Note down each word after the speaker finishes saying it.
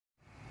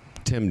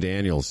Tim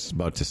Daniels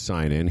about to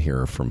sign in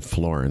here from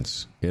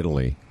Florence,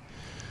 Italy.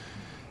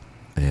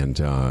 And,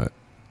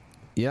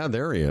 yeah,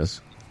 there he is.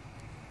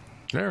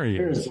 There he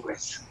is.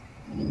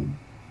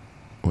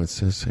 What's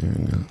this here?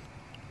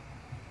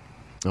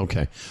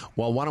 Okay.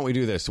 Well, why don't we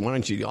do this? Why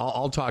don't you...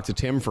 I'll talk to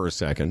Tim for a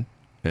second,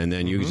 and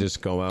then you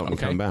just go out and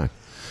come back.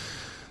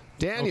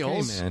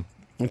 Daniels.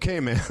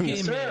 Okay, man.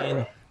 Hey,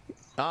 man.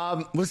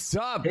 What's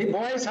up? Hey,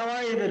 boys. How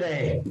are you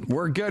today?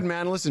 We're good,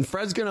 man. Listen,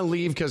 Fred's going to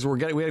leave because we've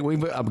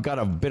got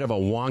a bit of a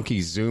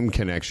wonky Zoom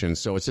connection,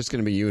 so it's just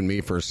going to be you and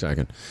me for a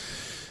second.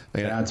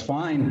 That's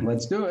fine.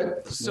 Let's do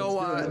it.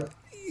 So,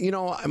 you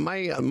know,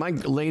 my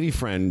lady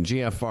friend,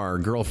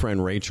 GFR,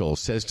 girlfriend Rachel,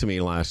 says to me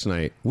last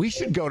night, we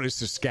should go to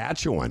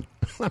Saskatchewan.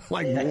 I'm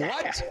like,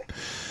 what?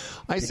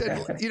 I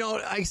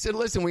said,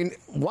 listen,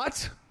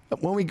 what?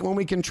 When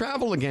we can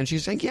travel again?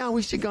 She's like, yeah,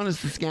 we should go to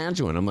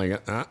Saskatchewan. I'm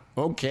like,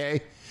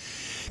 okay.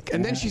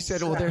 And then she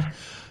said,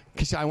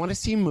 because I want to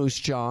see Moose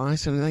Jaw. I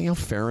said, you know,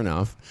 fair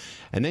enough.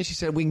 And then she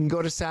said, we can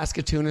go to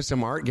Saskatoon to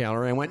some art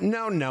gallery. I went,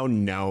 no.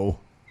 I'm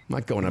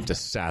not going up to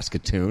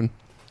Saskatoon.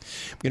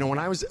 You know,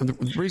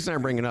 the reason I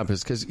bring it up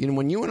is because, you know,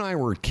 when you and I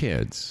were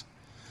kids,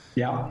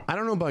 I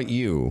don't know about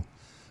you,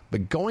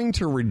 but going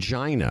to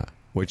Regina,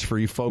 which for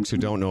you folks who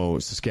don't know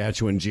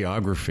Saskatchewan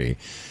geography,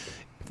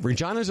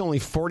 Regina is only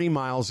 40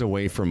 miles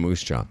away from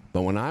Moose Jaw.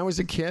 But when I was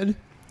a kid,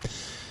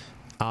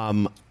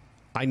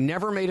 I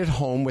never made it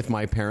home with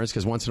my parents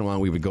because once in a while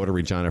we would go to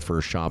Regina for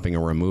shopping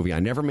or a movie. I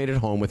never made it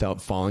home without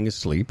falling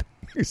asleep.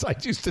 Because I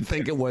used to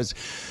think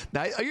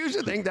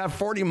that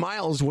 40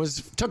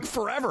 miles took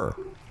forever.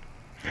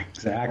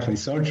 Exactly.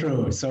 So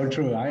true. So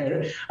true.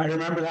 I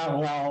remember that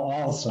well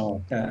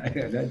also. I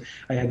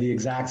had the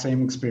exact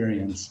same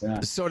experience.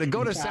 So to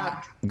go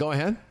go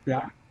ahead.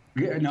 Yeah.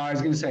 No, I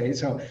was going to say,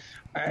 so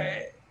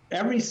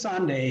every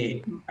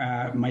Sunday,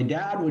 my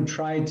dad would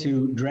try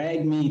to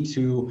drag me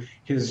to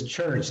his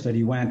church that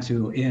he went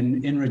to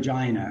in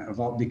Regina,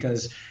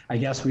 because I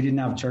guess we didn't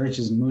have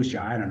churches in Moose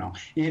Jaw. I don't know.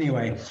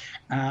 Anyway,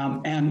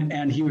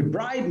 and he would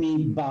bribe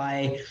me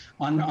by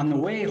on the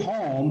way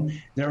home.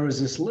 There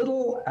was this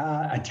little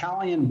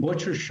Italian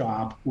butcher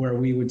shop where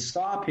we would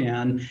stop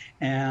in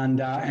and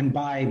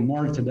buy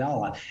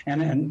mortadella.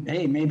 And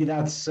hey, maybe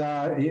that's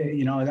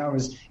that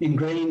was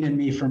ingrained in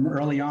me from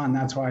early on.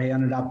 That's why I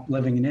ended up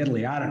living in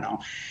Italy. I don't know.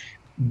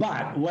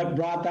 But what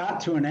brought that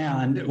to an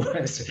end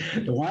was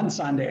the one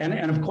Sunday.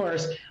 And of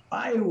course,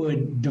 I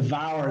would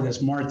devour this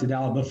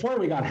mortadella. Before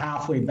we got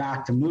halfway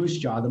back to Moose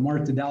Jaw, the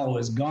mortadella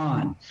was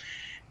gone.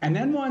 And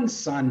then one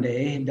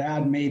Sunday,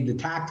 Dad made the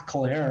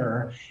tactical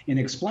error in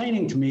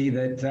explaining to me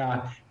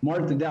that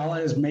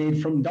mortadella is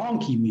made from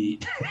donkey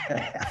meat.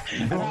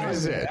 That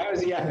was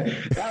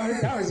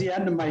the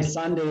end of my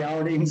Sunday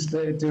outings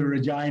to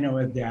Regina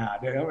with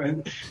Dad.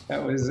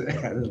 That was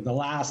the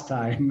last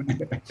time.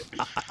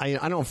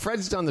 I know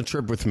Fred's done the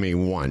trip with me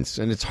once,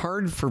 and it's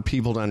hard for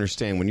people to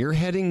understand. When you're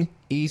heading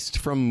east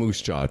from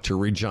Moose Jaw to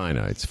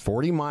Regina, it's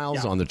 40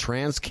 miles on the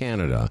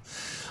Trans-Canada.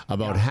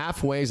 About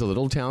halfway is a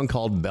little town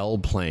called Belle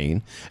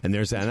Plaine, and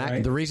there's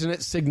the reason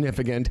it's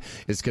significant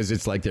is because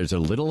it's like there's a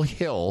little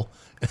hill.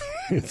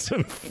 it's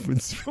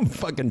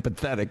fucking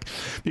pathetic.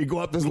 You go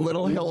up this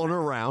little hill and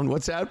around.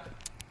 What's that?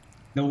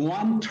 The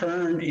one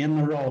turn in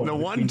the road. The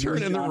one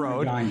turn in the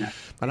road.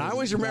 And I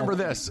always remember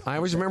this. I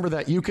always remember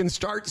that you can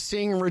start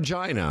seeing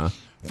Regina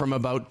from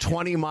about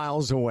 20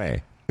 miles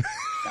away.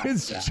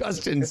 It's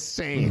just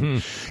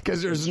insane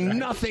because there's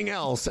nothing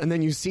else. And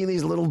then you see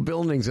these little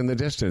buildings in the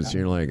distance. And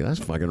you're like, that's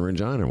fucking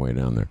Regina way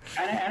down there.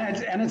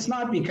 And it's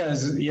not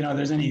because,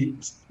 there's any,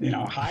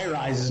 high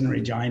rises in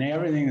Regina.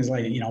 Everything is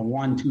like,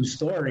 1-2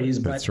 stories.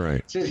 But that's right.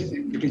 It's just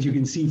because you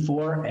can see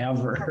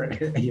forever.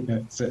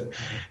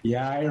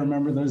 I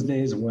remember those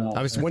days well.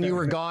 When you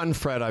were gone,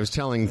 Fred, I was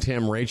telling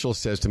Tim, Rachel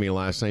says to me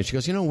last night, she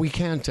goes, we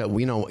can't,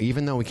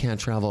 even though we can't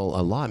travel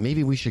a lot,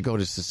 maybe we should go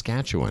to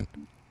Saskatchewan.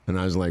 And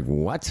I was like,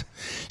 what?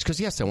 She goes,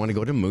 yes, I want to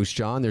go to Moose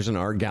Jaw, and there's an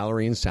art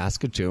gallery in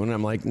Saskatoon. And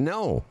I'm like,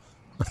 no,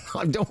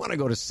 I don't want to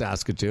go to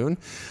Saskatoon.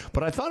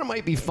 But I thought it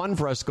might be fun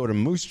for us to go to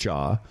Moose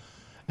Jaw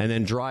and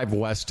then drive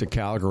west to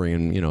Calgary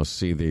and,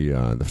 see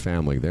the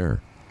family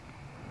there.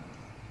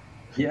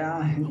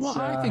 Yeah. Well,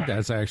 I think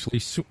that's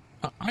actually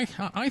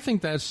I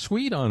think that's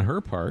sweet on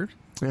her part.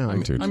 Yeah, I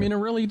do too. I mean, I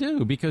really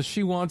do, because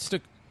she wants the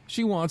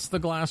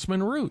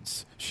Glassman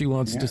roots. She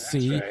wants to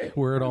see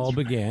where it all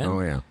began. Oh,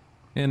 yeah.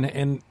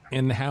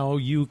 And how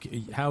you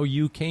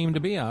came to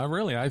be.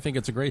 I think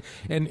it's a great,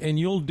 and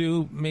you'll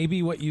do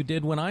maybe what you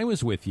did when I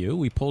was with you.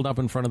 We pulled up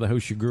in front of the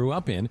house you grew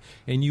up in,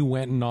 and you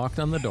went and knocked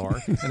on the door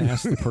and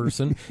asked the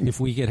person if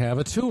we could have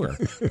a tour.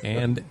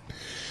 And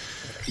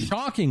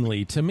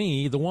shockingly to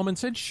me, the woman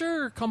said,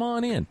 "Sure, come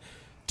on in."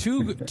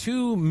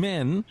 Two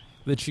men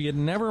that she had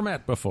never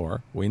met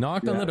before. We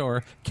knocked on the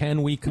door.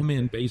 "Can we come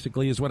in?"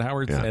 Basically, is what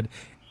Howard said,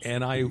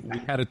 and we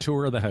had a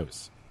tour of the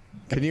house.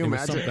 Can you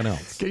imagine something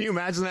else? Can you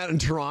imagine that in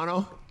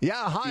Toronto?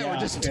 Yeah, hi, we're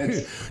just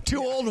two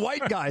old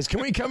white guys.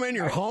 Can we come in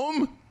your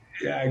home?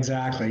 Yeah,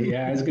 exactly.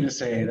 Yeah, I was going to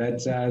say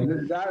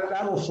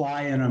that'll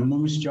fly in a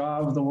moose jaw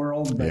of the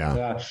world,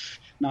 but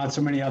not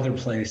so many other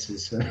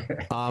places.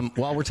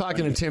 Well, we're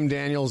talking to Tim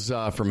Daniels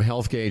from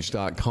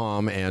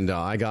HealthGuage.com, and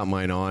I got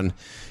mine on.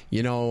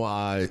 You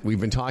know, we've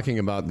been talking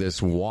about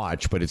this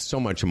watch, but it's so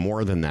much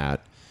more than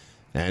that.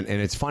 And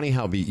it's funny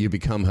how you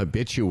become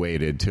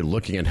habituated to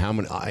looking at how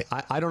many.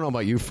 I don't know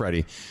about you,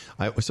 Freddie.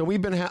 So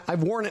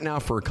I've worn it now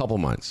for a couple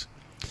months,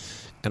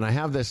 and I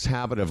have this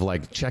habit of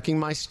like checking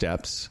my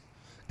steps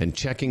and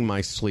checking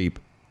my sleep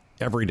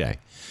every day.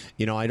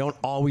 You know, I don't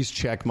always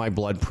check my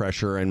blood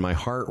pressure and my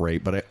heart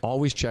rate, but I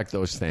always check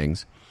those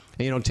things.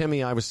 And, you know,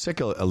 Timmy, I was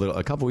sick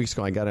a couple weeks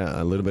ago. I got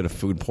a little bit of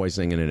food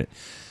poisoning, and it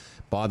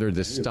bothered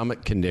the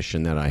stomach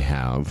condition that I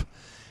have.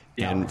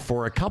 Yeah. And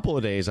for a couple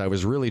of days, I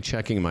was really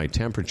checking my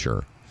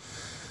temperature.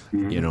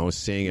 You know,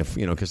 seeing if,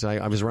 you know, because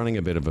I was running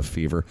a bit of a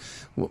fever.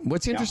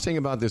 What's interesting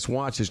about this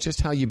watch is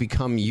just how you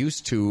become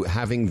used to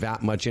having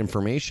that much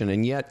information,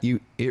 and yet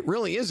it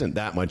really isn't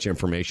that much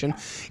information.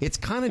 It's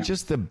kind of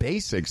just the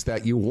basics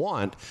that you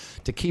want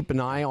to keep an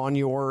eye on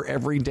your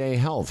everyday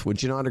health.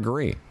 Would you not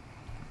agree?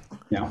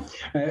 Yeah,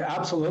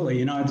 absolutely.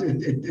 You know,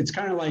 it's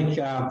kind of like,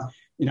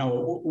 you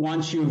know,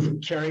 once you've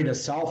carried a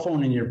cell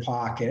phone in your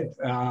pocket,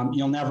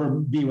 you'll never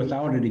be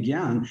without it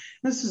again.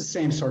 This is the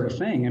same sort of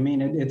thing. I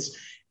mean,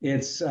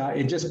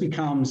 it just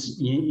becomes,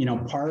 you know,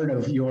 part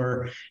of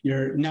your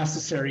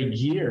necessary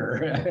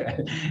gear,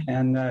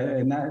 and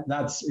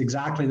that's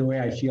exactly the way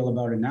I feel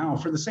about it now.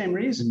 For the same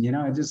reason, you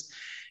know, I just,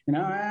 you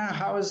know,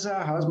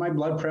 how's my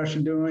blood pressure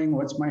doing?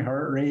 What's my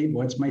heart rate?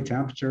 What's my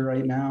temperature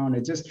right now? And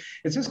it's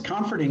just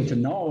comforting to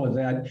know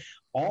that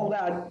all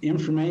that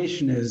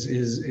information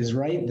is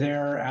right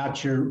there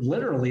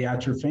literally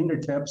at your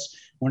fingertips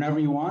whenever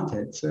you want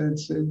it. So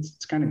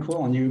it's kind of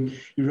cool, and you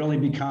really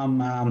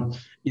become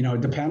you know,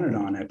 dependent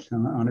on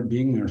it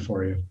being there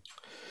for you.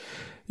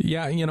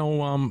 Yeah, you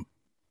know,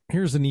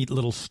 here's a neat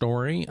little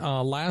story.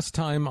 Last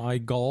time I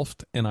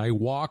golfed and I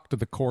walked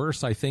the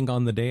course, I think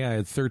on the day I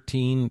had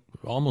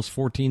almost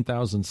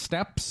 14,000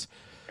 steps.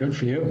 Good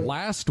for you.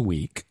 Last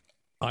week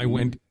I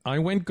went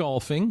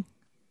golfing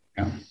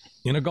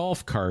in a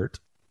golf cart,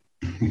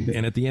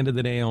 and at the end of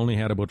the day I only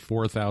had about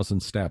 4,000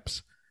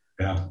 steps.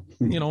 Yeah.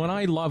 You know, and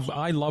I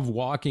love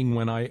walking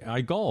when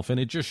I golf, and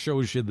it just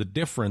shows you the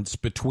difference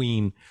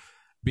between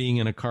being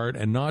in a cart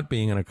and not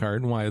being in a cart,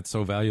 and why it's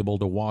so valuable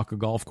to walk a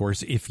golf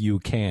course if you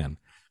can,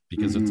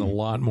 because it's a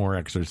lot more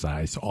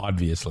exercise,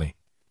 obviously.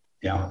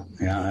 Yeah,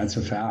 that's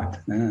a fact.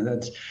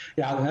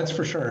 That's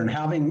for sure. And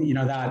having,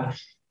 that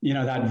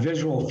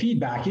visual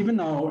feedback, even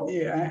though,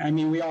 I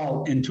mean, we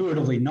all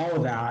intuitively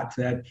know that,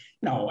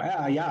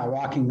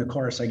 walking the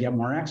course, I get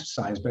more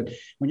exercise. But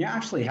when you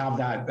actually have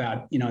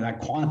that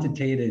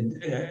quantitative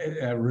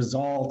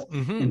result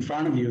in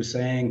front of you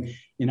saying,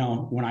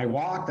 when I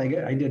walked,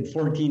 I did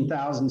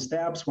 14,000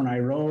 steps. When I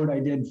rode, I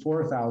did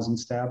 4,000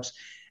 steps.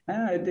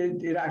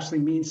 It actually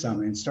means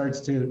something. It starts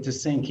to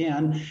sink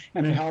in,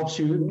 and it helps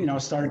you,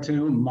 start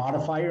to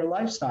modify your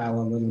lifestyle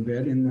a little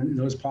bit in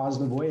those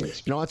positive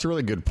ways. That's a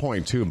really good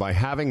point, too. By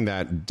having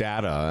that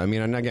data, I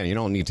mean, and again, you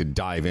don't need to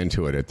dive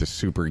into it at the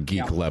super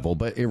geek level,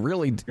 but it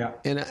really,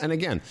 and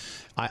again,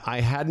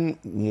 I hadn't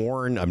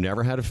worn, I've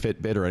never had a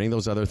Fitbit or any of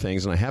those other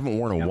things, and I haven't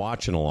worn a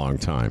watch in a long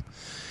time.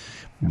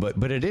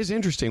 But it is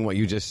interesting what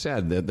you just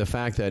said, the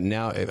fact that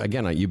now,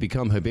 again, you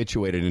become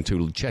habituated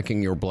into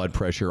checking your blood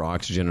pressure,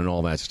 oxygen, and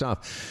all that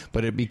stuff.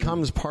 But it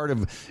becomes part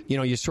of,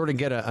 you sort of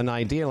get an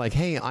idea like,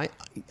 hey,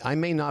 I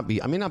may not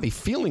be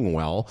feeling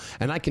well,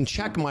 and I can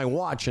check my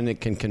watch and it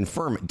can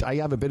confirm it. I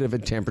have a bit of a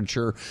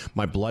temperature.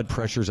 My blood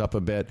pressure's up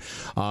a bit.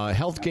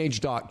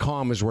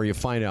 HealthGuage.com is where you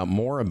find out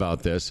more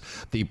about this.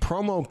 The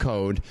promo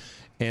code,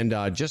 and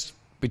just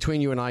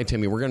between you and I,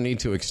 Timmy, we're going to need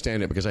to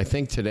extend it because I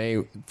think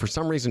today, for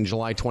some reason,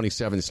 July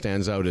 27th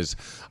stands out as,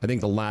 I think,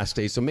 the last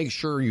day. So make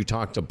sure you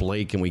talk to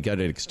Blake and we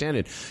get it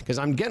extended, because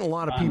I'm getting a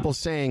lot of people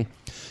saying,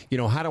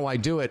 how do I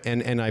do it?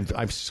 And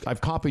I've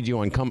copied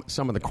you on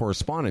some of the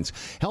correspondence.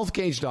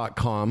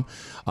 HealthGauge.com,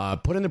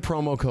 put in the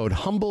promo code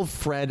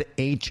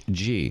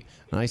HumbleFredHG.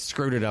 And I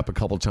screwed it up a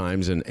couple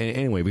times. And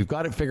anyway, we've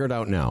got it figured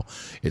out now.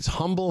 It's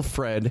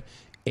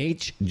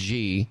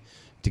HumbleFredHG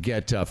to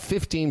get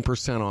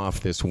 15% off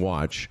this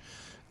watch.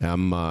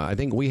 I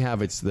think we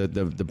have, it's the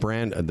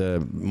brand,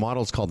 the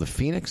model's called the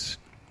Phoenix.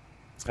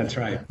 That's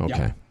right.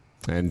 Okay.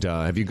 Yeah. And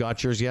have you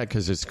got yours yet?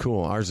 Because it's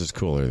cool. Ours is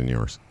cooler than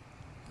yours.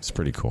 It's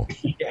pretty cool.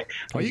 Yeah.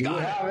 Oh, you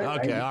got it.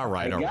 Okay, all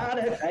right. I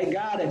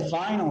got it.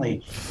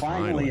 Finally,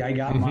 I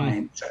got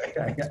mine.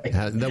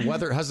 Has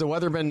the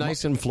weather been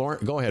nice in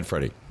Florida? Go ahead,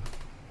 Freddie.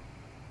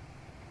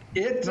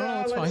 Let's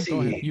fine.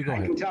 see. Go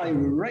ahead. I can tell you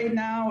right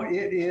now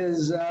it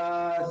is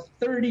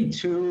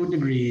 32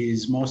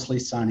 degrees, mostly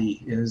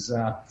sunny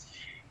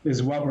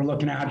is what we're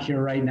looking at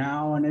here right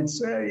now, and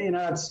it's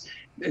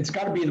it's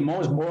got to be the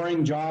most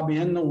boring job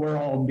in the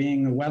world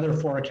being the weather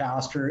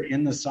forecaster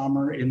in the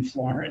summer in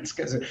Florence,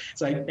 because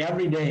it's like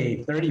every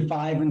day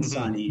 35 and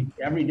sunny,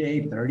 every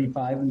day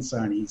 35 and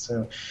sunny.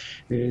 So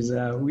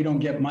we don't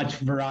get much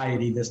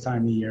variety this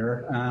time of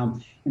year.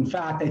 In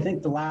fact, I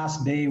think the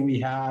last day we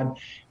had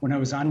when it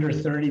was under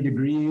 30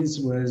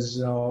 degrees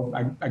was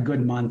a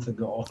good month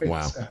ago.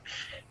 Wow.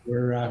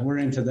 We're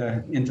into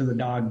the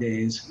dog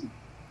days.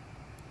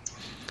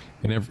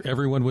 And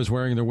everyone was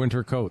wearing their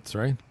winter coats,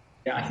 right?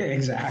 Yeah,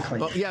 exactly.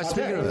 Well, yeah,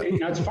 speaking of that,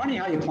 it's funny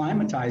how you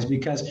climatize,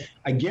 because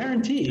I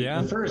guarantee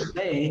the first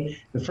day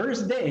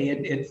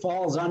it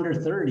falls under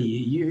 30.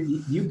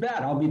 You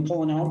bet I'll be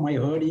pulling out my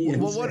hoodie.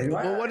 And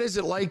what is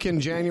it like in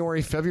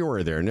January,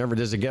 February there? Never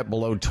does it get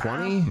below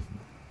 20?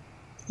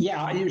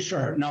 Yeah,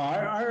 sure. No,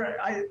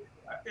 I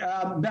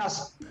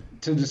best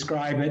to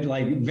describe it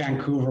like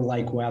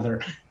Vancouver-like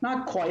weather.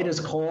 Not quite as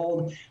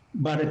cold,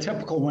 but a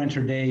typical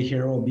winter day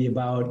here will be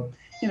about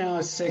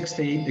 6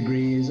 to 8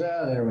 degrees.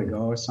 There we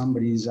go.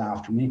 Somebody's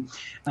after me.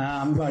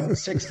 But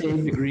 6 to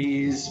 8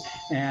 degrees,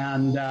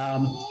 and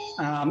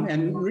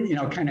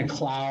kind of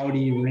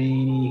cloudy,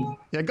 rainy.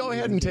 Yeah, go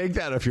ahead and take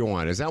that if you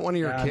want. Is that one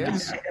of your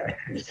kids?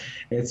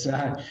 It's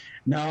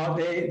no,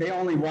 they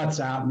only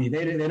WhatsApp me.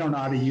 They don't know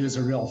how to use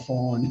a real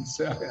phone.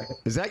 So.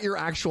 Is that your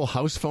actual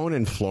house phone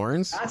in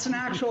Florence? That's an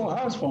actual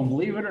house phone.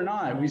 Believe it or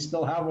not, we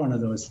still have one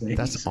of those things.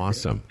 That's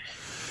awesome.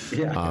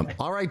 Yeah.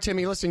 All right,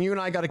 Timmy, listen, you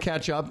and I got to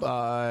catch up.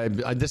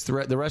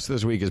 The rest of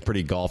this week is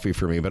pretty golfy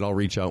for me, but I'll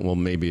reach out and we'll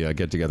maybe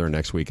get together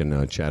next week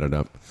and chat it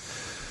up.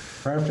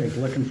 Perfect.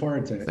 Looking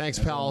forward to it. Thanks,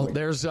 pal.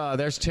 There's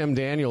Tim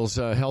Daniels,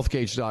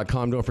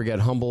 healthgauge.com. Don't forget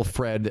Humble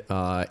Fred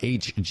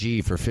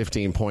HG for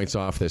 15 points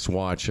off this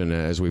watch. And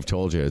as we've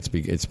told you,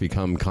 it's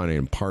become kind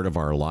of part of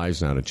our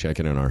lives now to check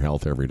in on our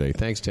health every day.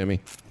 Thanks,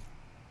 Timmy.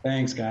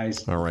 Thanks,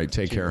 guys. All right,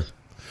 take care.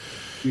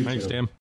 You Thanks, too. Tim.